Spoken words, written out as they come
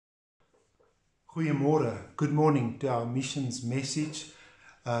Goeiemorgen. Good morning to our missions message.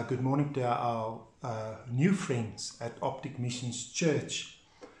 Good morning to our new friends at Optic Missions Church.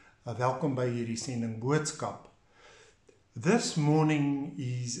 Welkom by hierdie sending boodskap. This morning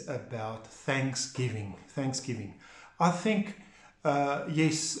is about Thanksgiving. I think,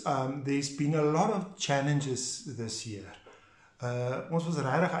 there's been a lot of challenges this year. Ons was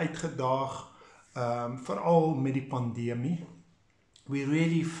regtig uitgedaag, veral met die pandemie. We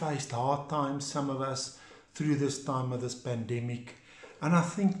really faced hard times, some of us, through this time of this pandemic. And I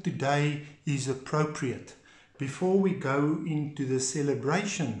think today is appropriate. Before we go into the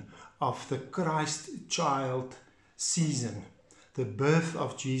celebration of the Christ child season, the birth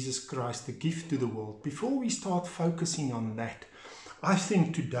of Jesus Christ, the gift to the world, before we start focusing on that, I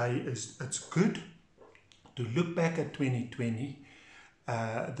think today it's good to look back at 2020,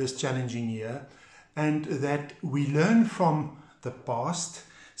 this challenging year, and that we learn from the past,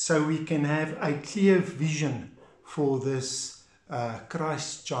 so we can have a clear vision for this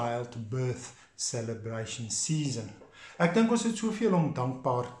Christ child birth celebration season. Ek dink ons het soveel om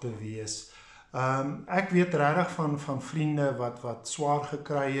dankbaar te wees. Ek weet regtig van vriende wat swaar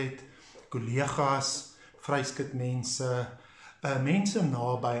gekry het, kollegas, vryskut mense, mense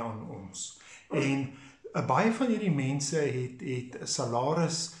naby aan ons. En baie van hierdie mense het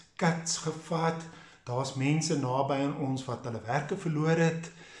salaris cuts gevat. Daar's mense naby aan ons wat hulle werke verloor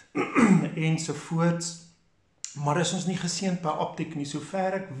het, ensovoorts. Maar is ons nie geseënd by Optic nie.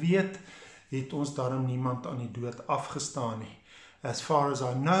 Sover ek weet, het ons daarom niemand aan die dood afgestaan nie. As far as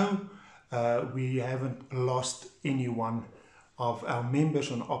I know, we haven't lost anyone of our members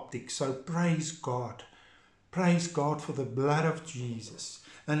on Optic. So praise God. Praise God for the blood of Jesus.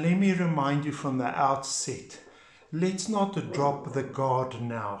 And let me remind you from the outset, let's not drop the guard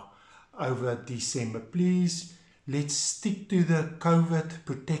now over December. Please, let's stick to the COVID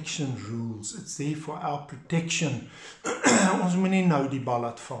protection rules. It's there for our protection. Ons moet nie nou die bal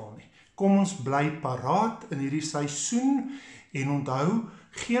laat val nie. Kom ons bly paraat in hierdie seisoen en onthou,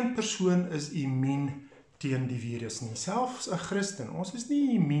 geen persoon is immuun teen die virus nie. Selfs 'n Christen, ons is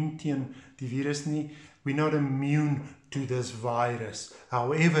nie immuun teen die virus nie. We're not immune to this virus.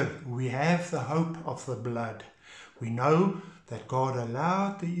 However, we have the hope of the blood. We know that God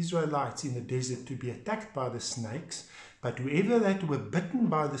allowed the Israelites in the desert to be attacked by the snakes, but whoever that were bitten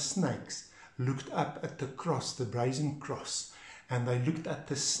by the snakes looked up at the cross, the brazen cross, and they looked at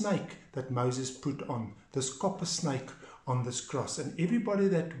the snake that Moses put on, this copper snake on this cross. And everybody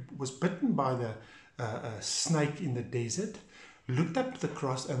that was bitten by the snake in the desert looked up the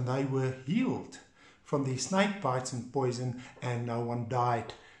cross and they were healed from the snake bites and poison, and no one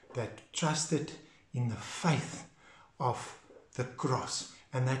died that trusted in the faith of the cross.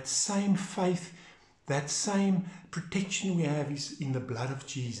 And that same faith, that same protection we have is in the blood of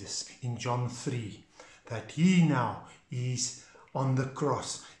Jesus in John 3, that he now is on the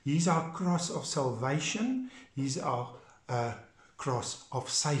cross. He's our cross of salvation. He's our cross of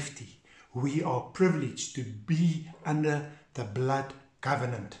safety. We are privileged to be under the blood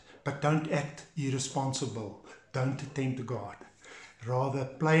covenant, but don't act irresponsible. Don't tempt God. Rather,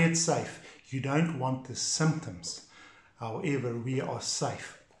 play it safe. You don't want the symptoms. However, we are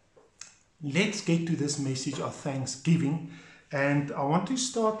safe. Let's get to this message of Thanksgiving. And I want to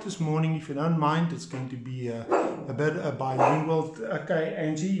start this morning, if you don't mind. It's going to be a bit bilingual. Okay,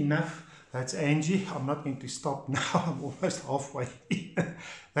 Angie, enough. That's Angie. I'm not going to stop now. I'm almost halfway.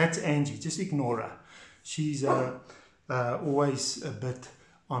 That's Angie. Just ignore her. She's always a bit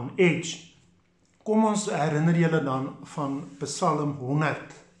on edge. Kom ons herinner julle dan van Psalm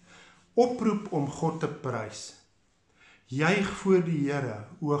 100. Oproep om God te prys. Juig voor die Here,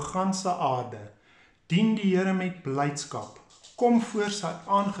 o ganse aarde, dien die Here met blydskap, kom voor sy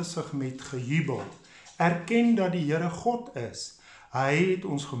aangesig met gejubel, erken dat die Here God is, hy het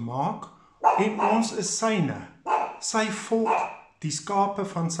ons gemaak, en ons is syne, sy volk, die skape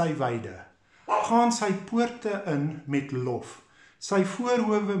van sy weide, gaan sy poorte in met lof, sy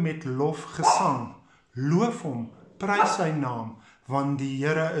voorhoewe met lof gesang, loof hom, prys sy naam, want die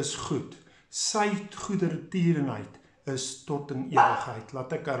Here is goed, sy goedertierenheid is tot in ewigheid.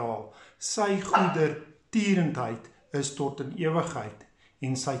 Laat ek herhaal, sy goedertierenheid is tot in ewigheid,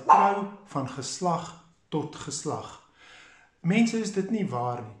 en sy trou van geslag tot geslag. Mense, is dit nie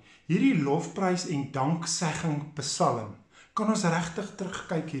waar nie? Hierdie lofprys en danksegging psalm, kan ons regtig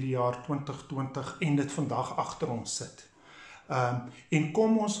terugkyk hierdie jaar 2020 en dit vandag agter ons sit. En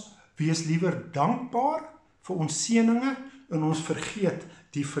kom ons wees liewer dankbaar vir ons seëninge en ons vergeet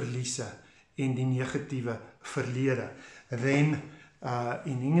die verliese en die negatiewe verlede. Then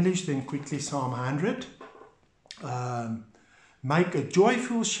in English, then quickly Psalm 100. Make a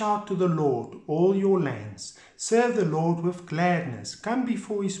joyful shout to the Lord, all your lands. Serve the Lord with gladness. Come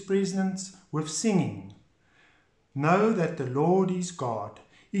before his presence with singing. Know that the Lord is God.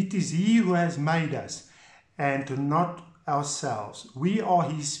 It is he who has made us, and not ourselves. We are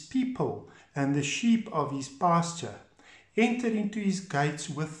his people and the sheep of his pasture. Enter into his gates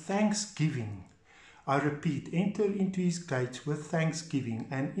with thanksgiving. I repeat, enter into his gates with thanksgiving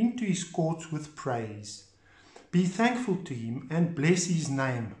and into his courts with praise. Be thankful to him and bless his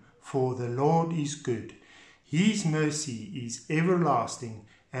name, for the Lord is good. His mercy is everlasting,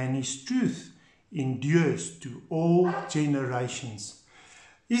 and his truth endures to all generations.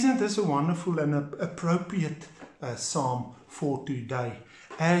 Isn't this a wonderful and appropriate psalm for today,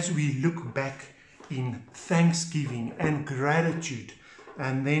 as we look back in thanksgiving and gratitude?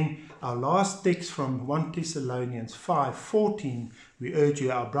 And then our last text from 1 Thessalonians 5:14, we urge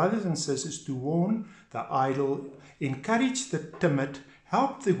you, our brothers and sisters, to warn the idle, encourage the timid,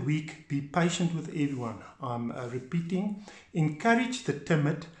 help the weak, be patient with everyone. I'm repeating, encourage the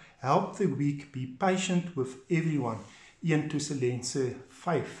timid, help the weak, be patient with everyone. 1 Thessalonians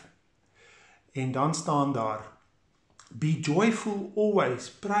 5. En dan staan daar, be joyful always,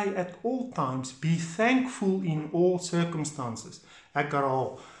 pray at all times, be thankful in all circumstances. Ek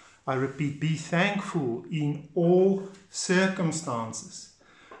herhaal, I repeat, be thankful in all circumstances.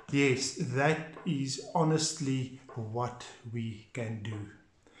 Yes, that is honestly what we can do.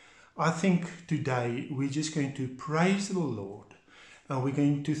 I think today we're just going to praise the Lord, and we're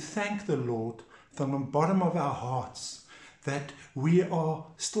going to thank the Lord from the bottom of our hearts that we are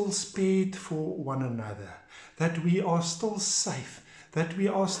still spared for one another, that we are still safe, that we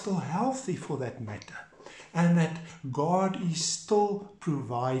are still healthy for that matter, and that God is still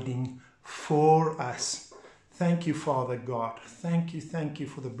providing for us. Thank you, Father God. Thank you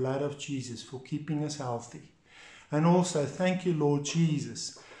for the blood of Jesus, for keeping us healthy. And also, thank you, Lord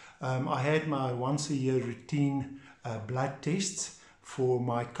Jesus. I had my once a year routine blood tests for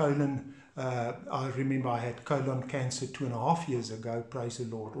my colon. I remember I had colon cancer 2.5 years ago, praise the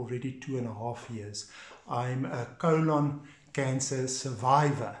Lord, already 2.5 years. I'm a colon cancer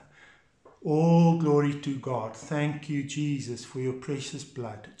survivor. All glory to God. Thank you, Jesus, for your precious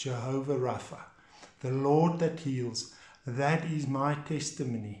blood, Jehovah Rapha, the Lord that heals. That is my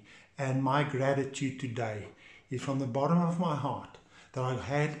testimony, and my gratitude today is from the bottom of my heart that I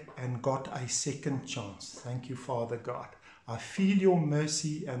had and got a second chance. Thank you, Father God. I feel your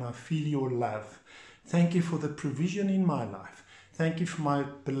mercy and I feel your love. Thank you for the provision in my life. Thank you for my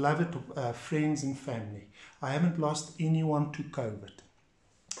beloved friends and family. I haven't lost anyone to COVID.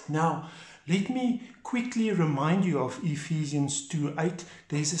 Now, let me quickly remind you of Ephesians 2:8.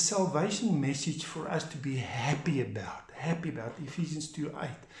 There's a salvation message for us to be happy about. Ephesians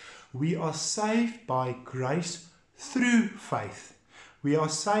 2:8. We are saved by grace through faith. We are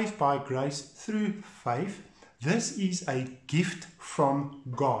saved by grace through faith. This is a gift from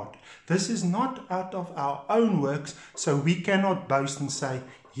God. This is not out of our own works, so we cannot boast and say,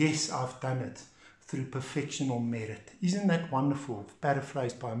 yes, I've done it through perfection or merit. Isn't that wonderful?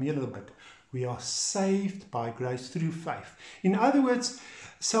 Paraphrased by me a little bit. We are saved by grace through faith. In other words,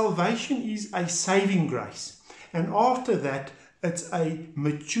 salvation is a saving grace. And after that, it's a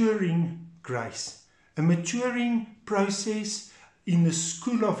maturing grace. A maturing process in the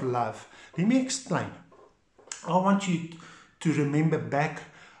school of love. Let me explain. I want you to remember back,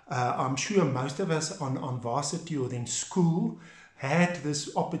 I'm sure most of us on varsity or then school had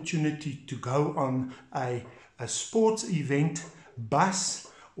this opportunity to go on a sports event bus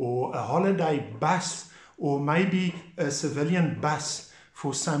or a holiday bus or maybe a civilian bus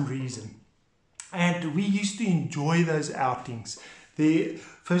for some reason. And we used to enjoy those outings.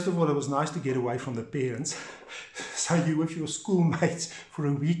 First of all, it was nice to get away from the parents. So you with your schoolmates for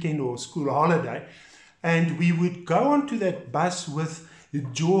a weekend or a school holiday. And we would go onto that bus with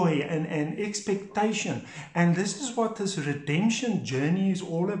joy and expectation. And this is what this redemption journey is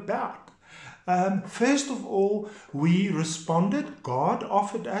all about. First of all, we responded. God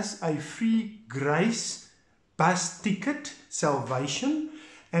offered us a free grace bus ticket, salvation.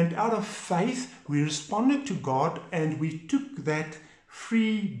 And out of faith, we responded to God and we took that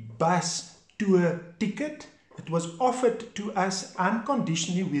free bus tour ticket. It was offered to us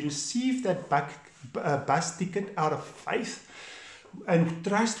unconditionally. We received that bus ticket out of faith and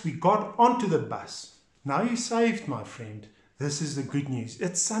trust. We got onto the bus. Now you're saved, my friend. This is the good news.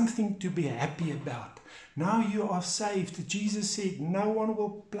 It's something to be happy about. Now you are saved. Jesus said, no one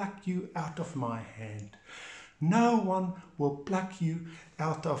will pluck you out of my hand. No one will pluck you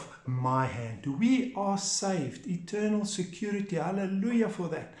out of my hand. We are saved. Eternal security. Hallelujah for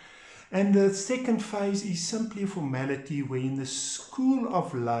that. And the second phase is simply a formality where in the school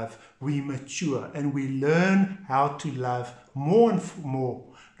of love we mature and we learn how to love more and more.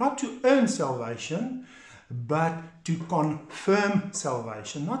 Not to earn salvation, but to confirm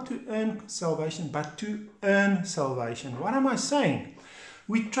salvation. Not to earn salvation, but to earn salvation. What am I saying?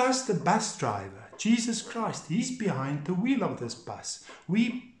 We trust the bus driver, Jesus Christ. He's behind the wheel of this bus.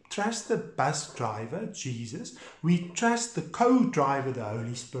 We trust the bus driver, Jesus. We trust the co-driver, the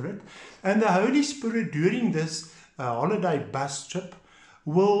Holy Spirit. And the Holy Spirit during this holiday bus trip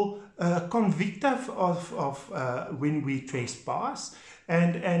will convict us of when we trespass.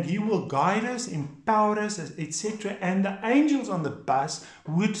 And He will guide us, empower us, etc. And the angels on the bus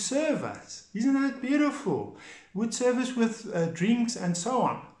would serve us. Isn't that beautiful? Would serve us with drinks and so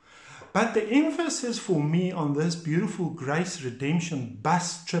on. But the emphasis for me on this beautiful grace redemption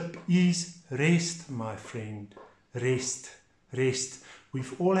bus trip is rest, my friend. Rest. Rest.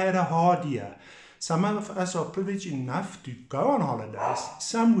 We've all had a hard year. Some of us are privileged enough to go on holidays.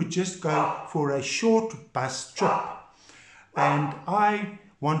 Some would just go for a short bus trip. And I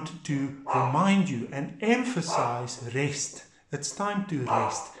want to remind you and emphasize rest. It's time to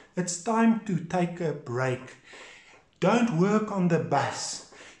rest. It's time to take a break. Don't work on the bus.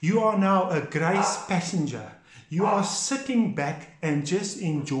 You are now a grace passenger. You are sitting back and just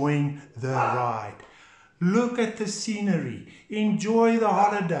enjoying the ride. Look at the scenery. Enjoy the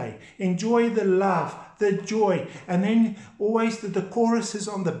holiday. Enjoy the love, the joy. And then always the choruses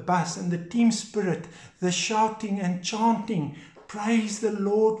on the bus and the team spirit, the shouting and chanting. Praise the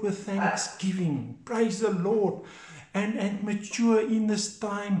Lord with thanksgiving. Praise the Lord. And mature in this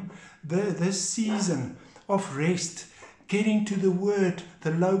time, this season of rest. Getting to the Word,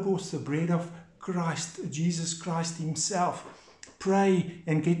 the Logos, the bread of Christ, Jesus Christ Himself. Pray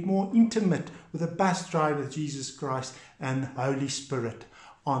and get more intimate with the bus driver, Jesus Christ, and Holy Spirit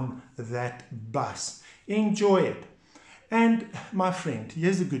on that bus. Enjoy it. And my friend,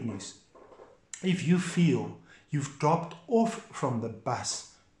 here's the good news. If you feel you've dropped off from the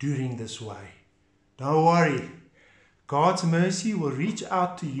bus during this way, don't worry. God's mercy will reach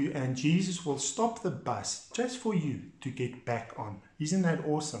out to you and Jesus will stop the bus just for you to get back on. Isn't that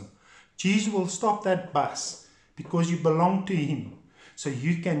awesome? Jesus will stop that bus because you belong to Him so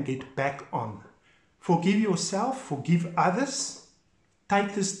you can get back on. Forgive yourself, forgive others.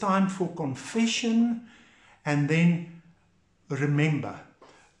 Take this time for confession and then remember,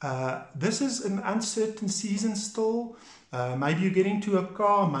 this is an uncertain season still. Maybe you get into a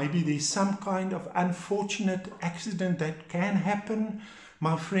car, maybe there's some kind of unfortunate accident that can happen.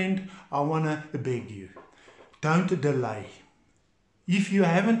 My friend, I want to beg you, don't delay. If you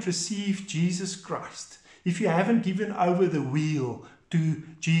haven't received Jesus Christ, if you haven't given over the wheel to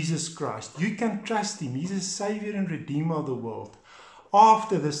Jesus Christ, you can trust Him. He's a Savior and Redeemer of the world.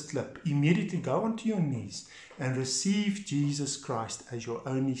 After this clip, immediately go onto your knees and receive Jesus Christ as your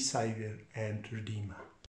only Savior and Redeemer.